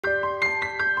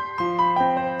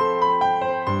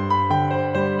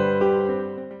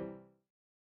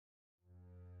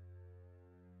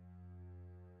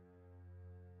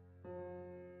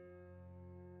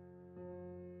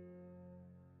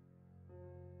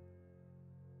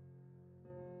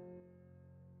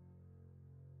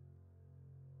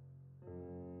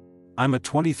I'm a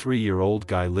 23-year-old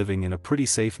guy living in a pretty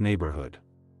safe neighborhood.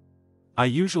 I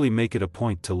usually make it a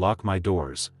point to lock my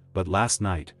doors, but last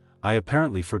night, I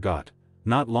apparently forgot.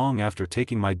 Not long after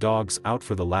taking my dogs out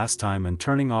for the last time and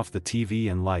turning off the TV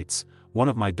and lights, one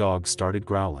of my dogs started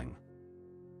growling.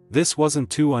 This wasn't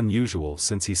too unusual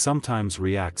since he sometimes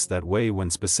reacts that way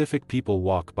when specific people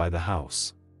walk by the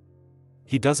house.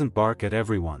 He doesn't bark at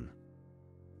everyone.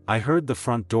 I heard the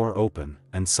front door open,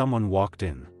 and someone walked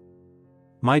in.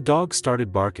 My dog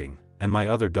started barking, and my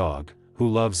other dog, who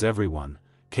loves everyone,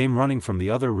 came running from the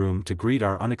other room to greet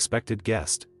our unexpected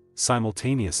guest.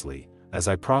 Simultaneously, as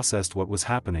I processed what was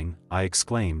happening, I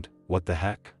exclaimed, "What the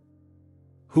heck?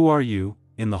 Who are you?"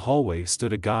 In the hallway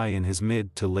stood a guy in his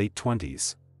mid to late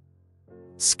 20s.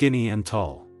 Skinny and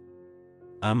tall.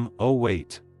 Oh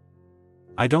wait.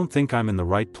 I don't think I'm in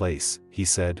the right place, he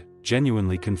said,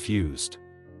 genuinely confused.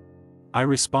 I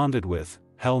responded with,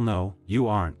 "Hell no, you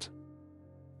aren't.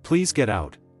 Please get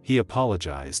out," he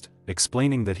apologized,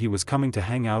 explaining that he was coming to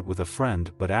hang out with a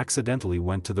friend but accidentally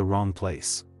went to the wrong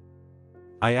place.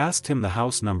 I asked him the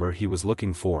house number he was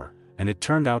looking for, and it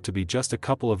turned out to be just a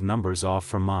couple of numbers off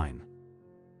from mine.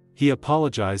 He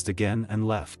apologized again and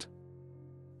left.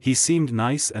 He seemed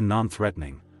nice and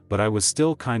non-threatening, but I was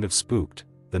still kind of spooked.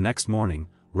 The next morning,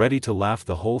 ready to laugh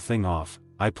the whole thing off,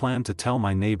 I planned to tell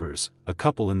my neighbors, a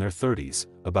couple in their 30s,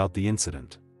 about the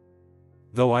incident.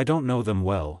 Though I don't know them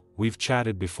well, we've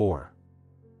chatted before.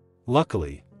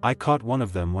 Luckily, I caught one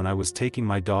of them when I was taking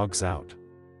my dogs out.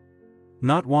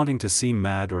 Not wanting to seem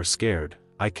mad or scared,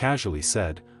 I casually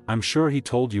said, "I'm sure he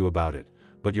told you about it,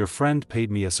 but your friend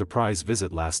paid me a surprise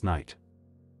visit last night."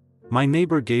 My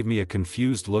neighbor gave me a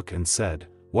confused look and said,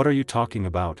 "What are you talking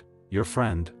about, your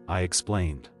friend?" I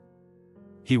explained.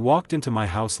 "He walked into my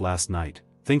house last night,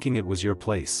 thinking it was your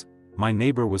place." My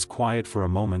neighbor was quiet for a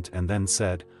moment and then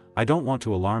said, "I don't want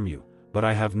to alarm you, but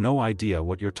I have no idea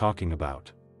what you're talking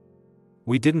about.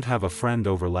 We didn't have a friend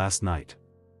over last night."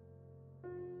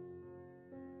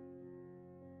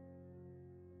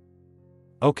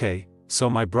 Okay, so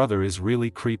my brother is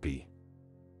really creepy.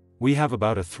 We have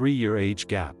about a 3-year age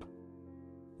gap.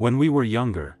 When we were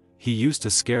younger, he used to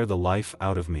scare the life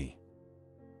out of me.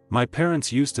 My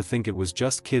parents used to think it was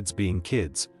just kids being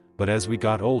kids, but as we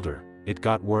got older, it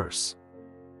got worse.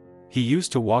 He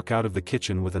used to walk out of the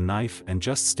kitchen with a knife and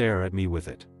just stare at me with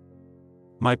it.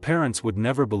 My parents would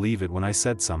never believe it when I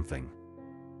said something.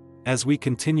 As we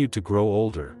continued to grow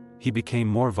older, he became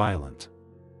more violent.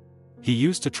 He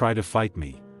used to try to fight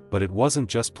me, but it wasn't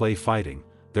just play fighting,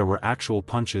 there were actual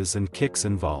punches and kicks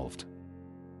involved.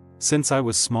 Since I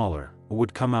was smaller, I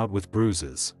would come out with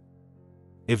bruises.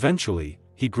 Eventually,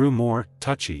 he grew more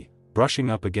touchy, brushing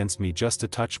up against me just to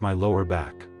touch my lower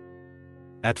back.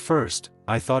 At first,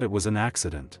 I thought it was an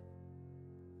accident.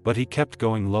 But he kept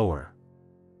going lower.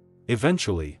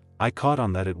 Eventually, I caught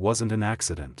on that it wasn't an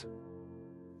accident.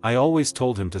 I always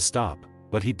told him to stop,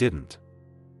 but he didn't.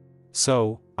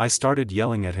 So, I started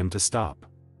yelling at him to stop.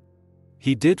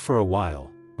 He did for a while,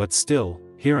 but still,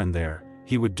 here and there,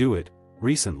 he would do it.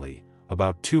 Recently,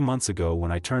 about 2 months ago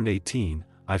when I turned 18,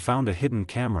 I found a hidden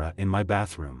camera in my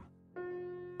bathroom.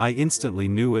 I instantly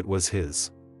knew it was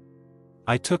his.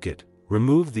 I took it,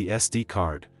 removed the SD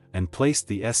card, and placed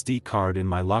the SD card in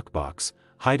my lockbox,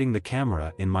 hiding the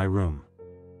camera in my room.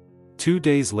 2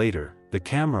 days later, the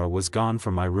camera was gone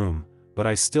from my room, but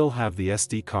I still have the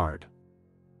SD card.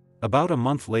 About a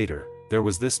month later, there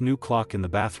was this new clock in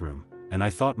the bathroom, and I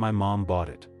thought my mom bought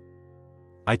it.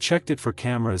 I checked it for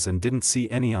cameras and didn't see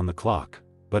any on the clock,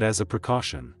 but as a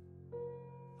precaution,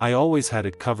 I always had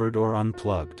it covered or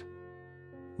unplugged.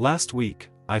 Last week,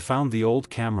 I found the old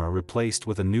camera replaced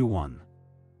with a new one.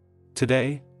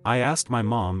 Today, I asked my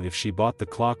mom if she bought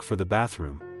the clock for the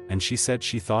bathroom, and she said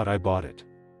she thought I bought it.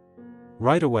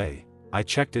 Right away, I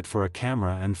checked it for a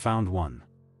camera and found one.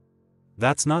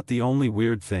 That's not the only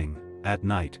weird thing. At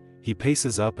night, he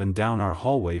paces up and down our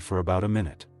hallway for about a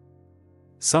minute.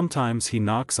 Sometimes he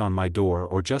knocks on my door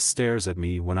or just stares at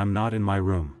me when I'm not in my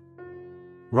room.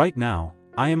 Right now,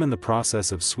 I am in the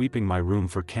process of sweeping my room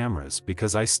for cameras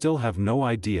because I still have no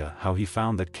idea how he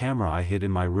found that camera I hid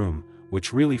in my room,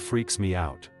 which really freaks me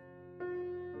out.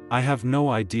 I have no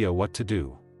idea what to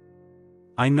do.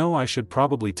 I know I should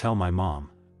probably tell my mom,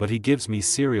 but he gives me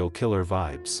serial killer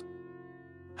vibes.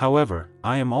 However,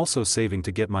 I am also saving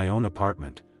to get my own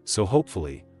apartment, so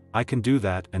hopefully, I can do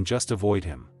that and just avoid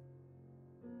him.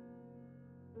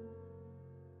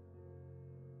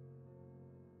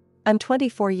 I'm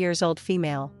 24 years old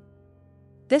female.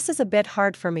 This is a bit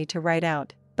hard for me to write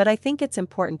out, but I think it's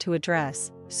important to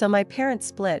address. So my parents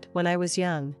split when I was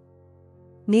young.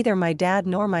 Neither my dad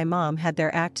nor my mom had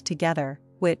their act together,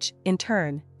 which, in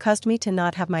turn, caused me to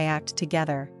not have my act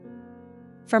together.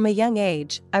 From a young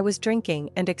age, I was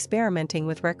drinking and experimenting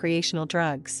with recreational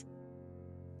drugs.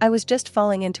 I was just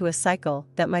falling into a cycle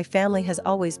that my family has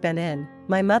always been in.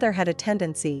 My mother had a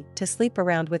tendency to sleep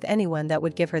around with anyone that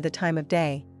would give her the time of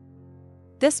day.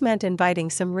 This meant inviting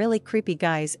some really creepy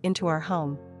guys into our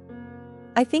home.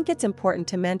 I think it's important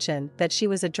to mention that she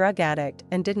was a drug addict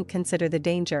and didn't consider the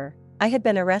danger. I had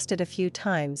been arrested a few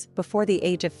times before the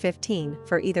age of 15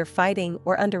 for either fighting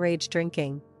or underage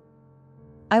drinking.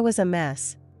 I was a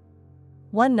mess.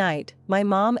 One night, my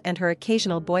mom and her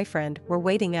occasional boyfriend were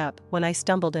waiting up when I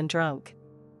stumbled and drunk.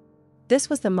 This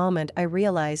was the moment I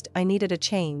realized I needed a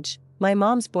change. My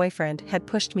mom's boyfriend had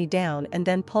pushed me down and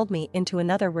then pulled me into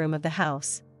another room of the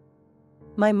house.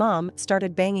 My mom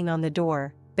started banging on the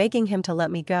door, begging him to let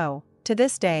me go. To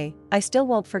this day, I still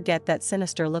won't forget that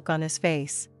sinister look on his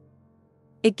face.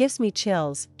 It gives me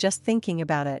chills just thinking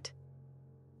about it.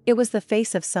 It was the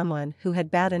face of someone who had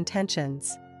bad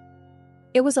intentions.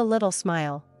 It was a little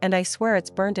smile, and I swear it's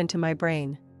burned into my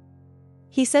brain.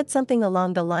 He said something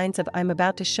along the lines of, "I'm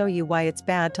about to show you why it's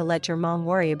bad to let your mom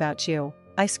worry about you."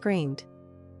 I screamed.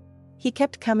 He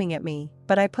kept coming at me,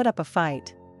 but I put up a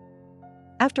fight.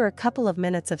 After a couple of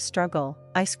minutes of struggle,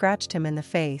 I scratched him in the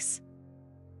face.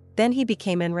 Then he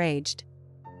became enraged.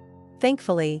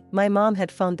 Thankfully, my mom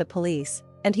had phoned the police,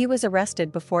 and he was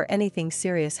arrested before anything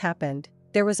serious happened.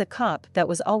 There was a cop that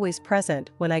was always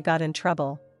present when I got in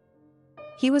trouble.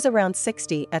 He was around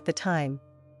 60 at the time.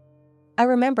 I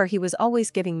remember he was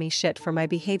always giving me shit for my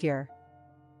behavior.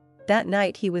 That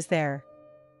night he was there.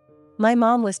 My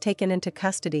mom was taken into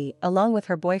custody along with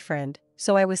her boyfriend,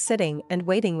 so I was sitting and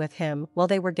waiting with him while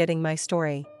they were getting my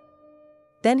story.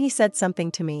 Then he said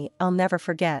something to me I'll never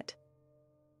forget.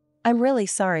 "I'm really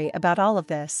sorry about all of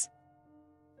this."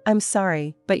 "I'm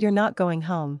sorry, but you're not going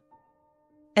home."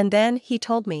 And then he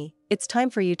told me, "It's time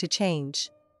for you to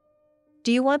change.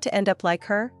 Do you want to end up like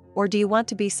her, or do you want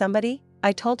to be somebody?"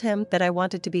 I told him that I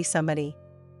wanted to be somebody.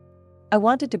 I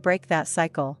wanted to break that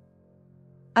cycle.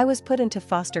 I was put into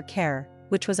foster care,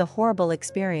 which was a horrible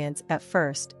experience at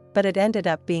first, but it ended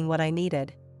up being what I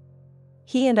needed.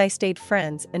 He and I stayed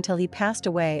friends until he passed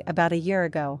away about a year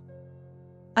ago.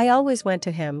 I always went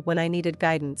to him when I needed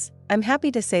guidance. I'm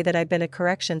happy to say that I've been a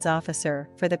corrections officer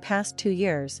for the past 2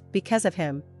 years because of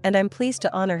him, and I'm pleased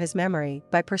to honor his memory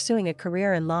by pursuing a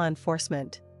career in law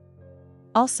enforcement.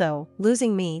 Also,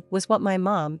 losing me was what my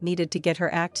mom needed to get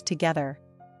her act together.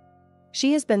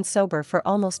 She has been sober for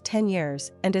almost 10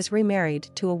 years and is remarried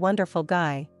to a wonderful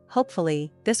guy.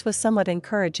 Hopefully, this was somewhat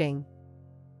encouraging.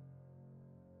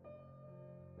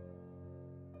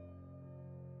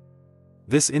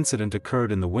 This incident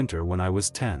occurred in the winter when I was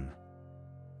 10.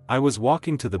 I was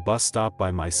walking to the bus stop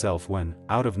by myself when,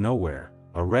 out of nowhere,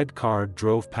 a red car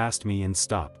drove past me and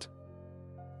stopped.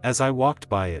 As I walked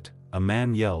by it, a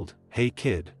man yelled, "Hey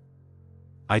kid."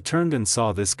 I turned and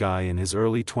saw this guy in his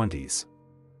early 20s.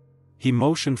 He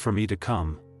motioned for me to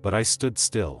come, but I stood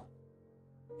still.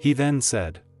 He then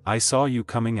said, "I saw you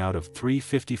coming out of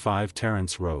 355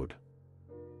 Terrace Road.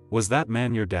 Was that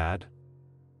man your dad?"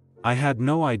 I had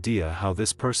no idea how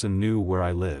this person knew where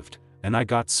I lived, and I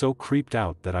got so creeped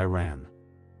out that I ran.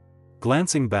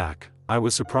 Glancing back, I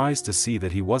was surprised to see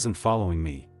that he wasn't following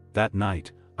me. That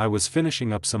night, I was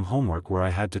finishing up some homework where I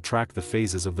had to track the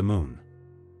phases of the moon.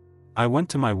 I went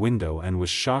to my window and was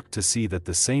shocked to see that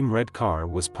the same red car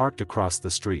was parked across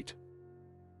the street.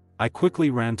 I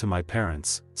quickly ran to my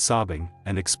parents, sobbing,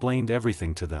 and explained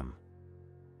everything to them.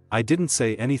 I didn't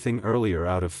say anything earlier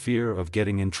out of fear of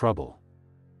getting in trouble.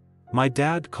 My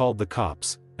dad called the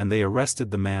cops, and they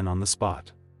arrested the man on the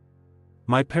spot.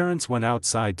 My parents went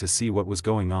outside to see what was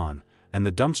going on, and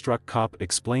the dumbstruck cop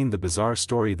explained the bizarre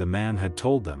story the man had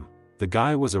told them. The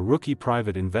guy was a rookie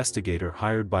private investigator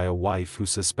hired by a wife who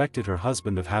suspected her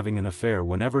husband of having an affair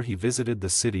whenever he visited the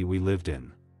city we lived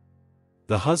in.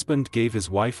 The husband gave his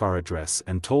wife our address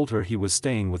and told her he was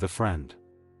staying with a friend.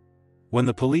 When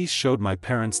the police showed my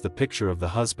parents the picture of the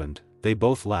husband, they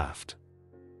both laughed.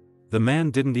 The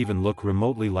man didn't even look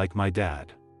remotely like my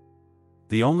dad.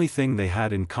 The only thing they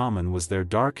had in common was their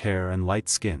dark hair and light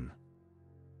skin.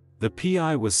 The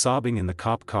PI was sobbing in the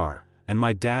cop car, and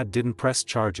my dad didn't press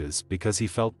charges because he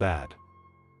felt bad.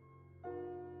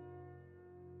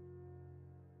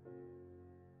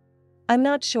 I'm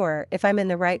not sure if I'm in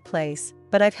the right place,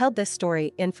 but I've held this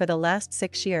story in for the last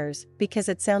 6 years because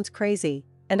it sounds crazy,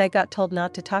 and I got told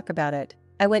not to talk about it.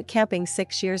 I went camping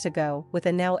 6 years ago with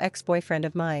a now ex-boyfriend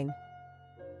of mine.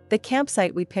 The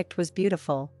campsite we picked was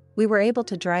beautiful. We were able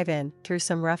to drive in through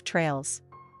some rough trails.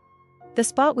 The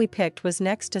spot we picked was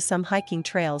next to some hiking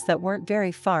trails that weren't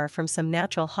very far from some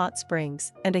natural hot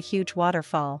springs and a huge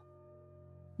waterfall.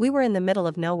 We were in the middle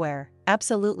of nowhere,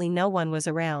 absolutely no one was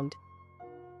around.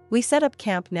 We set up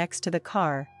camp next to the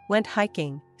car, went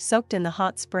hiking, soaked in the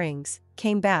hot springs,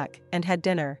 came back, and had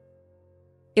dinner.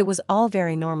 It was all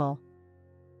very normal.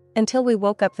 Until we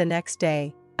woke up the next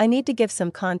day. I need to give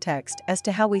some context as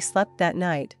to how we slept that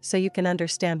night so you can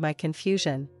understand my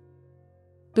confusion.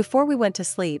 Before we went to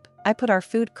sleep, I put our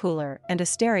food cooler and a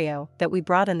stereo that we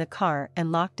brought in the car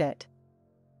and locked it.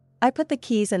 I put the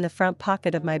keys in the front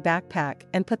pocket of my backpack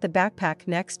and put the backpack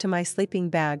next to my sleeping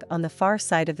bag on the far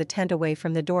side of the tent away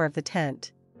from the door of the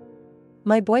tent.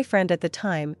 My boyfriend at the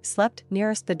time slept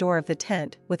nearest the door of the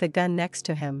tent with a gun next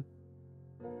to him.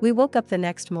 We woke up the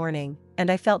next morning, and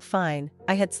I felt fine.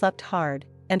 I had slept hard,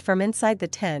 and from inside the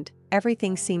tent,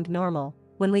 everything seemed normal.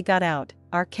 When we got out,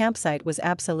 our campsite was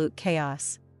absolute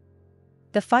chaos.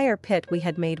 The fire pit we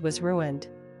had made was ruined.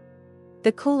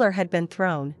 The cooler had been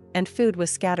thrown, and food was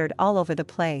scattered all over the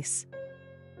place.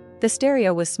 The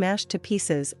stereo was smashed to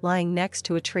pieces lying next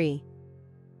to a tree.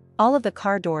 All of the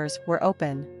car doors were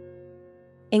open,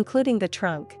 including the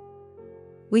trunk.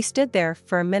 We stood there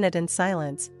for a minute in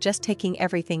silence, just taking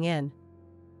everything in.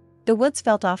 The woods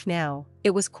felt off now.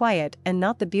 It was quiet and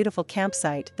not the beautiful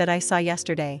campsite that I saw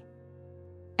yesterday.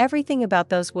 Everything about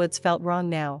those woods felt wrong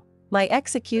now. My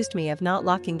ex accused me of not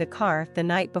locking the car the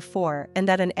night before and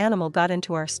that an animal got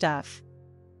into our stuff.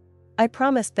 I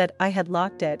promised that I had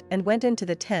locked it and went into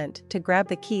the tent to grab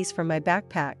the keys from my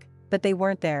backpack, but they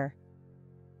weren't there.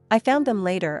 I found them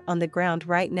later on the ground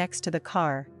right next to the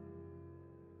car.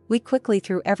 We quickly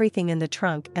threw everything in the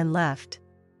trunk and left.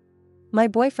 My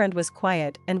boyfriend was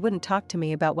quiet and wouldn't talk to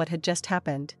me about what had just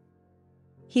happened.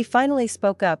 He finally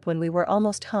spoke up when we were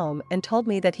almost home and told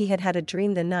me that he had had a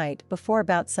dream the night before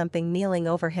about something kneeling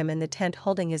over him in the tent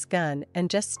holding his gun and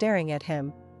just staring at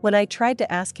him. When I tried to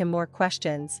ask him more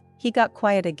questions, he got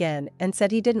quiet again and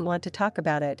said he didn't want to talk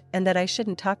about it and that I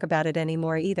shouldn't talk about it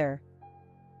anymore either.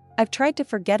 I've tried to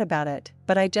forget about it,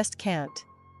 but I just can't.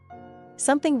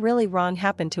 Something really wrong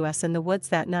happened to us in the woods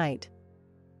that night.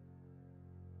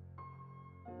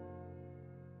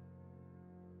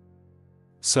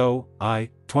 So, I,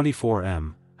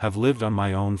 24M, have lived on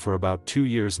my own for about 2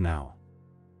 years now.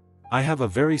 I have a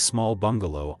very small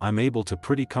bungalow I'm able to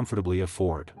pretty comfortably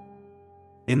afford.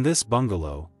 In this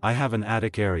bungalow, I have an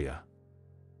attic area.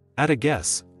 At a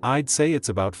guess, I'd say it's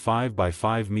about 5 by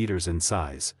 5 meters in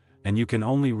size, and you can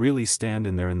only really stand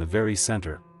in there in the very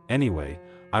center. Anyway,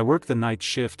 I work the night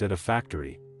shift at a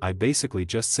factory. I basically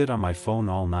just sit on my phone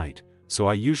all night, so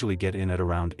I usually get in at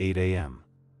around 8 a.m.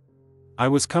 I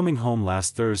was coming home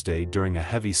last Thursday during a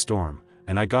heavy storm,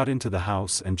 and I got into the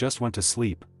house and just went to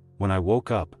sleep. When I woke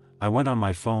up, I went on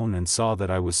my phone and saw that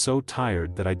I was so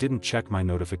tired that I didn't check my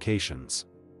notifications.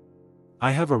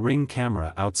 I have a Ring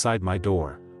camera outside my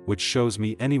door, which shows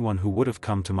me anyone who would have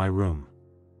come to my room.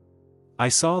 I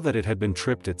saw that it had been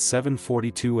tripped at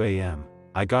 7:42 a.m.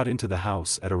 I got into the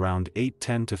house at around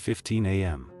 8:10 to 15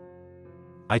 a.m.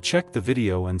 I checked the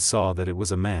video and saw that it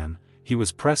was a man. He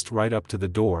was pressed right up to the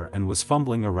door and was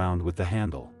fumbling around with the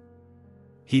handle.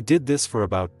 He did this for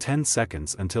about 10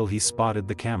 seconds until he spotted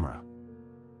the camera.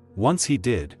 Once he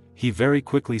did, he very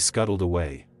quickly scuttled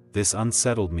away. This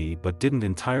unsettled me but didn't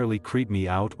entirely creep me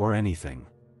out or anything.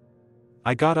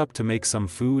 I got up to make some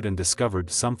food and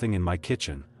discovered something in my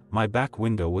kitchen. My back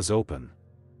window was open.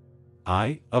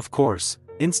 I, of course,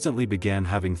 instantly began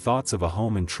having thoughts of a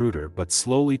home intruder but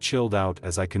slowly chilled out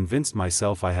as I convinced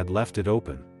myself I had left it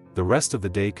open. The rest of the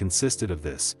day consisted of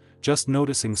this, just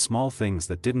noticing small things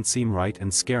that didn't seem right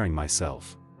and scaring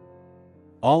myself.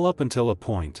 All up until a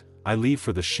point. I leave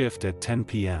for the shift at 10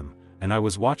 p.m., and I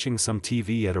was watching some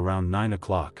TV at around 9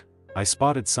 o'clock. I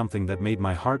spotted something that made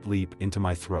my heart leap into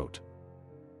my throat.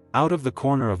 Out of the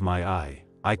corner of my eye,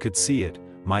 I could see it.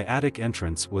 My attic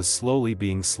entrance was slowly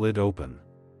being slid open.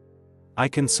 I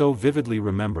can so vividly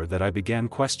remember that I began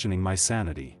questioning my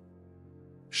sanity.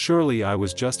 Surely I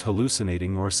was just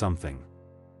hallucinating or something.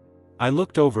 I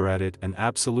looked over at it and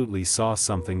absolutely saw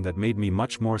something that made me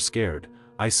much more scared.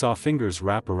 I saw fingers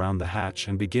wrap around the hatch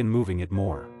and begin moving it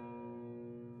more.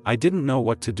 I didn't know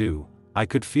what to do. I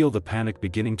could feel the panic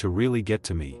beginning to really get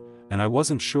to me, and I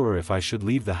wasn't sure if I should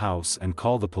leave the house and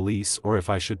call the police or if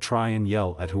I should try and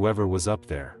yell at whoever was up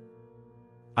there.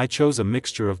 I chose a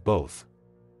mixture of both.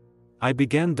 I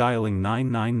began dialing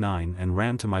 999 and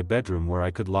ran to my bedroom where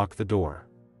I could lock the door.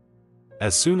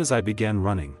 As soon as I began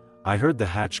running, I heard the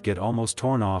hatch get almost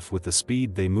torn off with the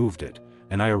speed they moved it,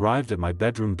 and I arrived at my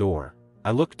bedroom door.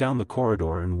 I looked down the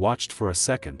corridor and watched for a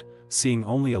second, seeing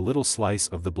only a little slice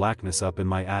of the blackness up in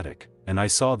my attic. and I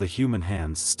saw the human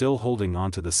hands still holding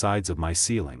onto the sides of my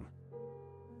ceiling.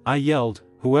 I yelled,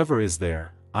 "Whoever is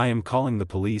there, I am calling the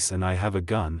police and I have a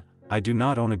gun. I do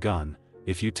not own a gun.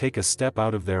 If you take a step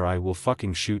out of there I will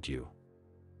fucking shoot you."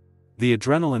 The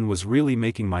adrenaline was really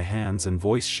making my hands and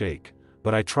voice shake,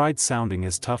 but I tried sounding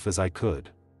as tough as I could.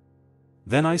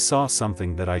 Then I saw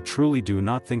something that I truly do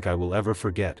not think I will ever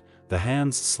forget. The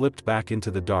hands slipped back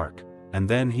into the dark, and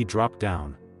then he dropped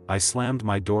down. I slammed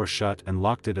my door shut and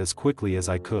locked it as quickly as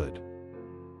I could.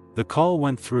 The call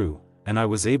went through, and I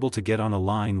was able to get on a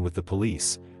line with the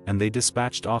police, and they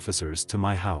dispatched officers to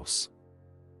my house.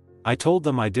 I told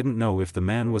them I didn't know if the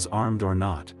man was armed or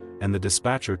not, and the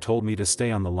dispatcher told me to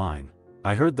stay on the line.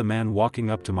 I heard the man walking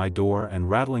up to my door and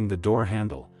rattling the door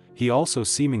handle. He also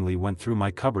seemingly went through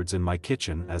my cupboards in my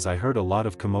kitchen as I heard a lot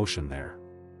of commotion there.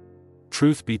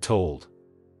 Truth be told,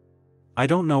 I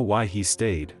don't know why he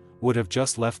stayed, would have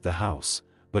just left the house,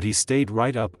 but he stayed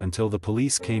right up until the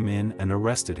police came in and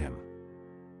arrested him.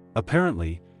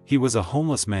 Apparently, he was a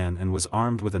homeless man and was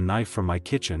armed with a knife from my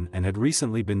kitchen and had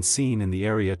recently been seen in the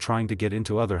area trying to get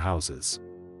into other houses.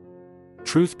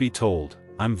 Truth be told,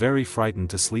 I'm very frightened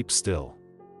to sleep still.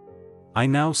 I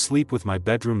now sleep with my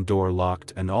bedroom door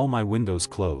locked and all my windows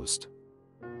closed.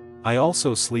 I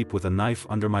also sleep with a knife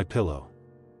under my pillow.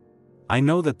 I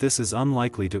know that this is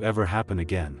unlikely to ever happen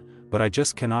again, but I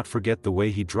just cannot forget the way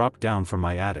he dropped down from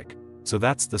my attic, so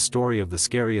that's the story of the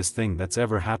scariest thing that's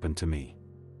ever happened to me.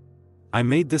 I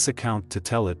made this account to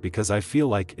tell it because I feel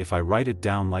like if I write it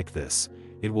down like this,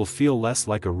 it will feel less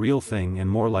like a real thing and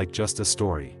more like just a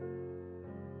story.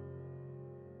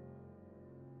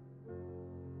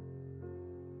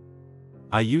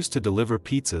 I used to deliver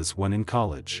pizzas when in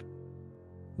college.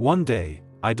 One day,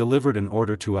 I delivered an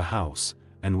order to a house,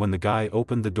 and when the guy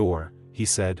opened the door, he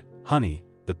said, "Honey,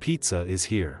 the pizza is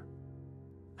here."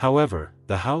 However,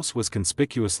 the house was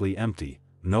conspicuously empty,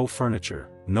 no furniture,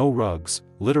 no rugs,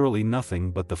 literally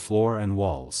nothing but the floor and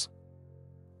walls.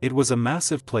 It was a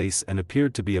massive place and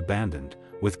appeared to be abandoned,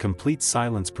 with complete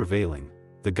silence prevailing.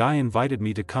 The guy invited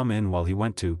me to come in while he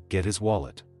went to get his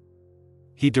wallet.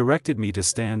 He directed me to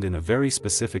stand in a very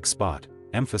specific spot,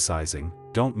 emphasizing,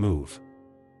 "Don't move."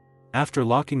 After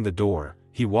locking the door,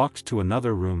 he walked to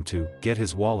another room to get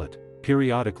his wallet,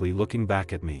 periodically looking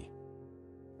back at me.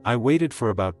 I waited for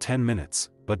about 10 minutes,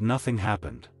 but nothing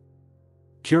happened.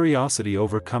 Curiosity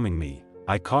overcoming me,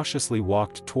 I cautiously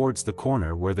walked towards the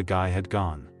corner where the guy had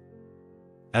gone.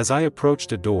 As I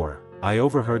approached a door, I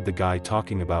overheard the guy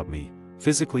talking about me,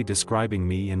 physically describing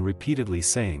me and repeatedly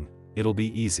saying, "It'll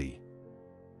be easy."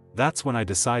 That's when I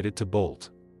decided to bolt.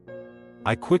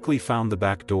 I quickly found the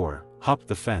back door, hopped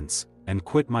the fence, and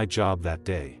quit my job that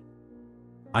day.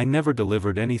 I never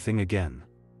delivered anything again.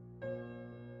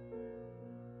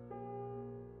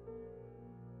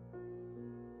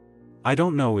 I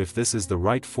don't know if this is the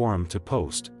right forum to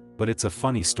post, but it's a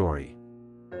funny story.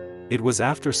 It was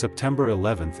after September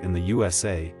 11th in the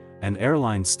USA, and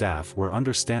airline staff were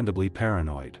understandably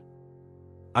paranoid.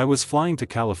 I was flying to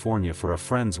California for a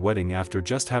friend's wedding after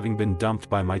just having been dumped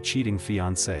by my cheating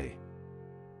fiancé.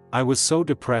 I was so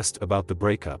depressed about the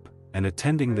breakup, and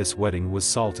attending this wedding was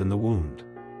salt in the wound.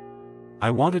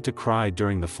 I wanted to cry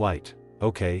during the flight,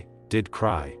 did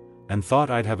cry, and thought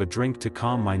I'd have a drink to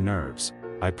calm my nerves.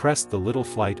 I pressed the little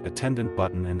flight attendant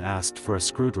button and asked for a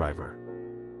screwdriver.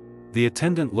 The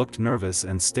attendant looked nervous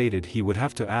and stated he would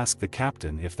have to ask the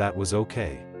captain if that was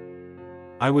okay.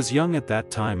 I was young at that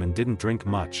time and didn't drink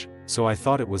much, so I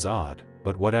thought it was odd,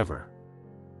 but whatever.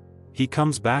 He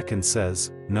comes back and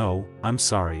says, "No, I'm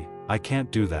sorry, I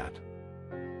can't do that."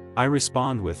 I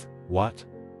respond with, "What?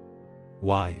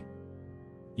 Why?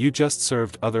 You just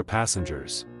served other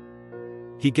passengers."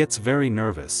 He gets very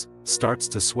nervous, starts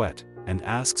to sweat, and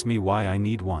asks me why I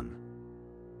need one.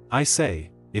 I say,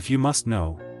 "If you must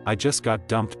know, I just got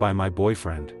dumped by my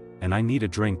boyfriend, and I need a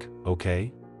drink,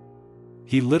 okay?"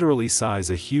 He literally sighs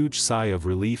a huge sigh of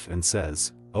relief and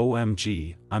says,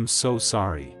 "OMG, I'm so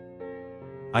sorry.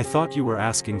 I thought you were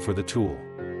asking for the tool.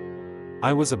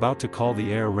 I was about to call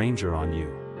the Air Ranger on you."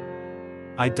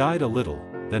 I died a little,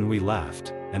 then we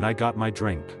laughed, and I got my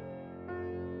drink.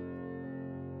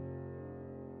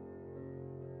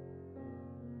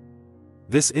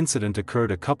 This incident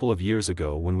occurred a couple of years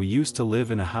ago when we used to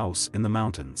live in a house in the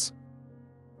mountains.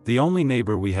 The only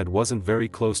neighbor we had wasn't very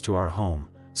close to our home,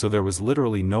 so there was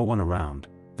literally no one around.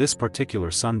 This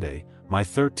particular Sunday, my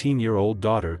 13-year-old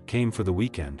daughter came for the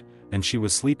weekend, and she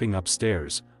was sleeping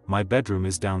upstairs. My bedroom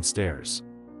is downstairs.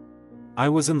 I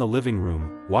was in the living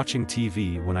room, watching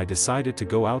TV when I decided to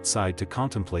go outside to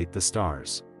contemplate the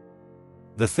stars.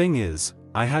 The thing is,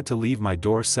 I had to leave my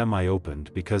door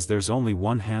semi-opened because there's only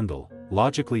one handle,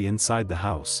 logically inside the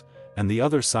house, and the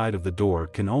other side of the door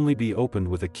can only be opened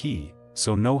with a key,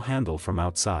 so no handle from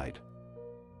outside.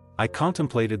 I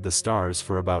contemplated the stars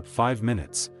for about 5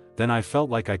 minutes, then I felt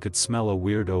like I could smell a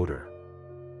weird odor.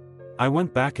 I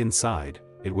went back inside.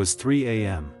 It was 3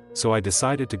 a.m., so I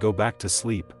decided to go back to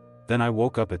sleep. Then I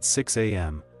woke up at 6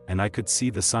 a.m., and I could see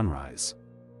the sunrise.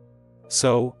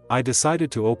 So, I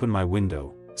decided to open my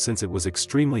window, since it was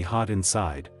extremely hot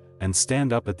inside, and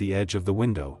stand up at the edge of the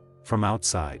window, from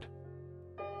outside.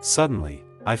 Suddenly,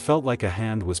 I felt like a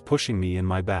hand was pushing me in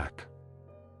my back.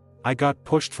 I got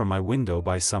pushed from my window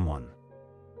by someone.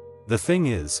 The thing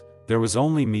is, there was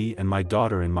only me and my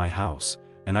daughter in my house,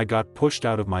 and I got pushed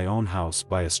out of my own house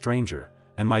by a stranger,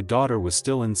 and my daughter was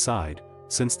still inside.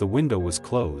 Since the window was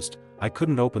closed, I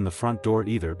couldn't open the front door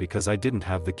either because I didn't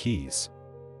have the keys.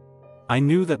 I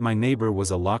knew that my neighbor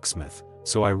was a locksmith,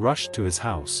 so I rushed to his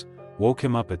house, woke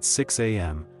him up at 6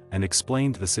 a.m., and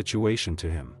explained the situation to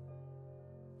him.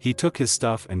 He took his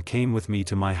stuff and came with me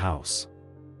to my house.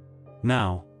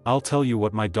 Now, I'll tell you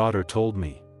what my daughter told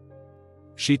me.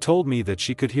 She told me that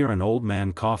she could hear an old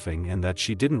man coughing and that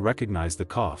she didn't recognize the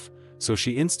cough, so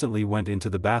she instantly went into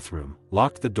the bathroom,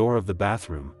 locked the door of the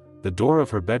bathroom. The door of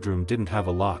her bedroom didn't have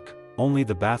a lock, only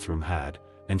the bathroom had,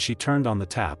 and she turned on the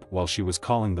tap while she was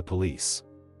calling the police.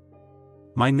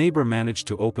 My neighbor managed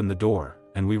to open the door,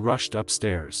 and we rushed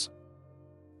upstairs.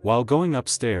 While going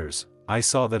upstairs, I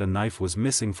saw that a knife was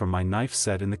missing from my knife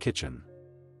set in the kitchen.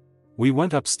 We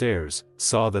went upstairs,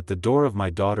 saw that the door of my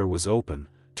daughter was open,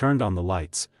 turned on the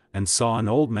lights, and saw an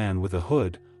old man with a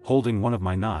hood, holding one of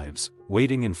my knives,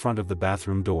 waiting in front of the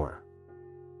bathroom door.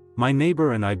 My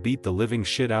neighbor and I beat the living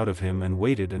shit out of him and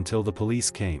waited until the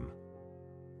police came.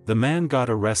 The man got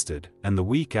arrested, and the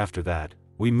week after that,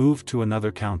 we moved to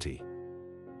another county.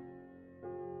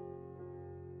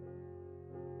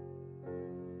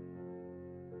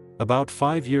 About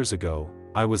 5 years ago,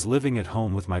 I was living at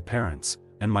home with my parents,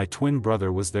 and my twin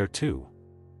brother was there too.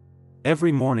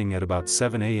 Every morning at about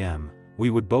 7 a.m., we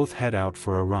would both head out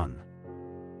for a run.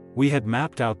 We had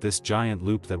mapped out this giant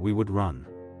loop that we would run.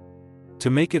 To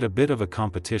make it a bit of a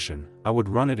competition, I would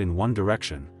run it in one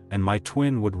direction, and my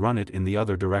twin would run it in the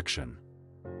other direction.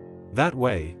 That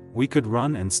way, we could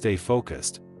run and stay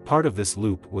focused. Part of this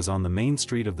loop was on the main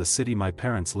street of the city my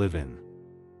parents live in.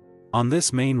 On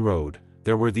this main road,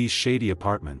 there were these shady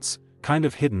apartments, kind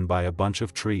of hidden by a bunch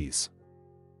of trees.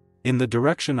 In the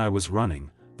direction I was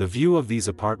running, the view of these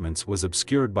apartments was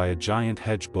obscured by a giant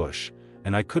hedge bush,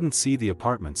 and I couldn't see the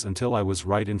apartments until I was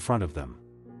right in front of them.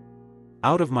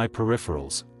 Out of my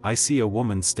peripherals, I see a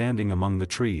woman standing among the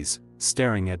trees,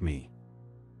 staring at me.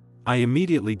 I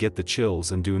immediately get the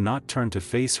chills and do not turn to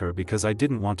face her because I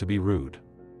didn't want to be rude.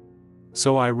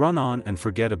 So I run on and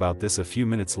forget about this. A few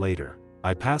minutes later,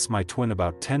 I pass my twin.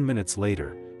 About 10 minutes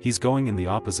later, he's going in the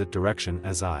opposite direction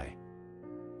as I.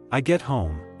 I get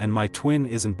home, and my twin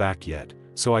isn't back yet,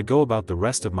 so I go about the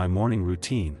rest of my morning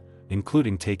routine,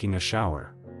 including taking a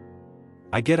shower.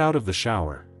 I get out of the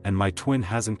shower, and my twin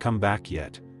hasn't come back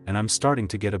yet, and I'm starting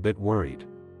to get a bit worried.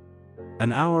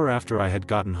 An hour after I had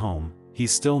gotten home,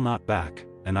 he's still not back,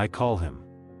 and I call him.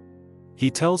 He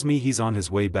tells me he's on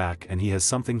his way back and he has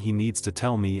something he needs to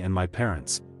tell me and my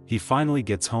parents. He finally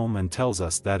gets home and tells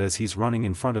us that as he's running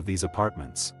in front of these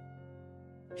apartments,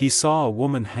 he saw a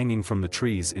woman hanging from the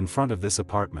trees in front of this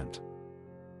apartment.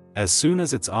 As soon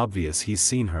as it's obvious he's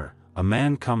seen her, a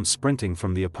man comes sprinting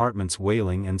from the apartments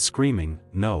wailing and screaming,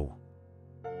 "No!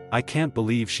 I can't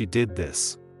believe she did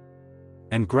this!"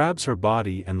 and grabs her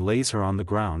body and lays her on the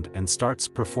ground and starts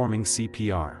performing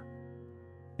CPR.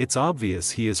 It's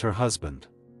obvious he is her husband.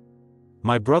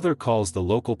 My brother calls the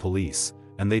local police,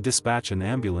 and they dispatch an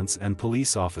ambulance and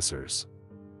police officers.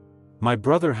 My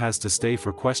brother has to stay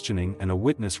for questioning and a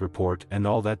witness report and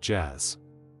all that jazz.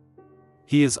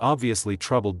 He is obviously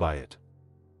troubled by it.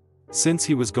 Since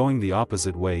he was going the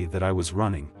opposite way that I was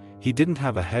running, he didn't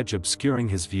have a hedge obscuring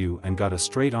his view and got a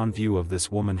straight-on view of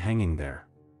this woman hanging there.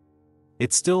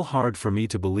 It's still hard for me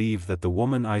to believe that the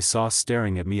woman I saw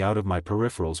staring at me out of my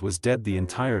peripherals was dead the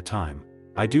entire time.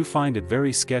 I do find it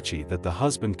very sketchy that the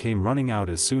husband came running out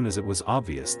as soon as it was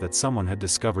obvious that someone had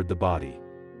discovered the body.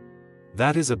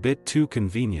 That is a bit too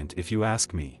convenient if you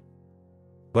ask me.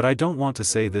 But I don't want to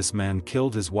say this man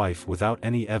killed his wife without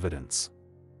any evidence.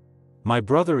 My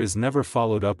brother is never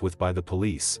followed up with by the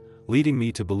police, leading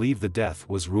me to believe the death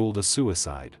was ruled a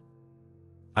suicide.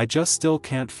 I just still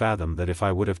can't fathom that if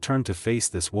I would have turned to face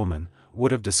this woman,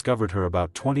 would have discovered her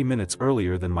about 20 minutes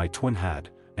earlier than my twin had,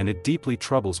 and it deeply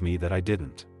troubles me that I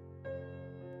didn't.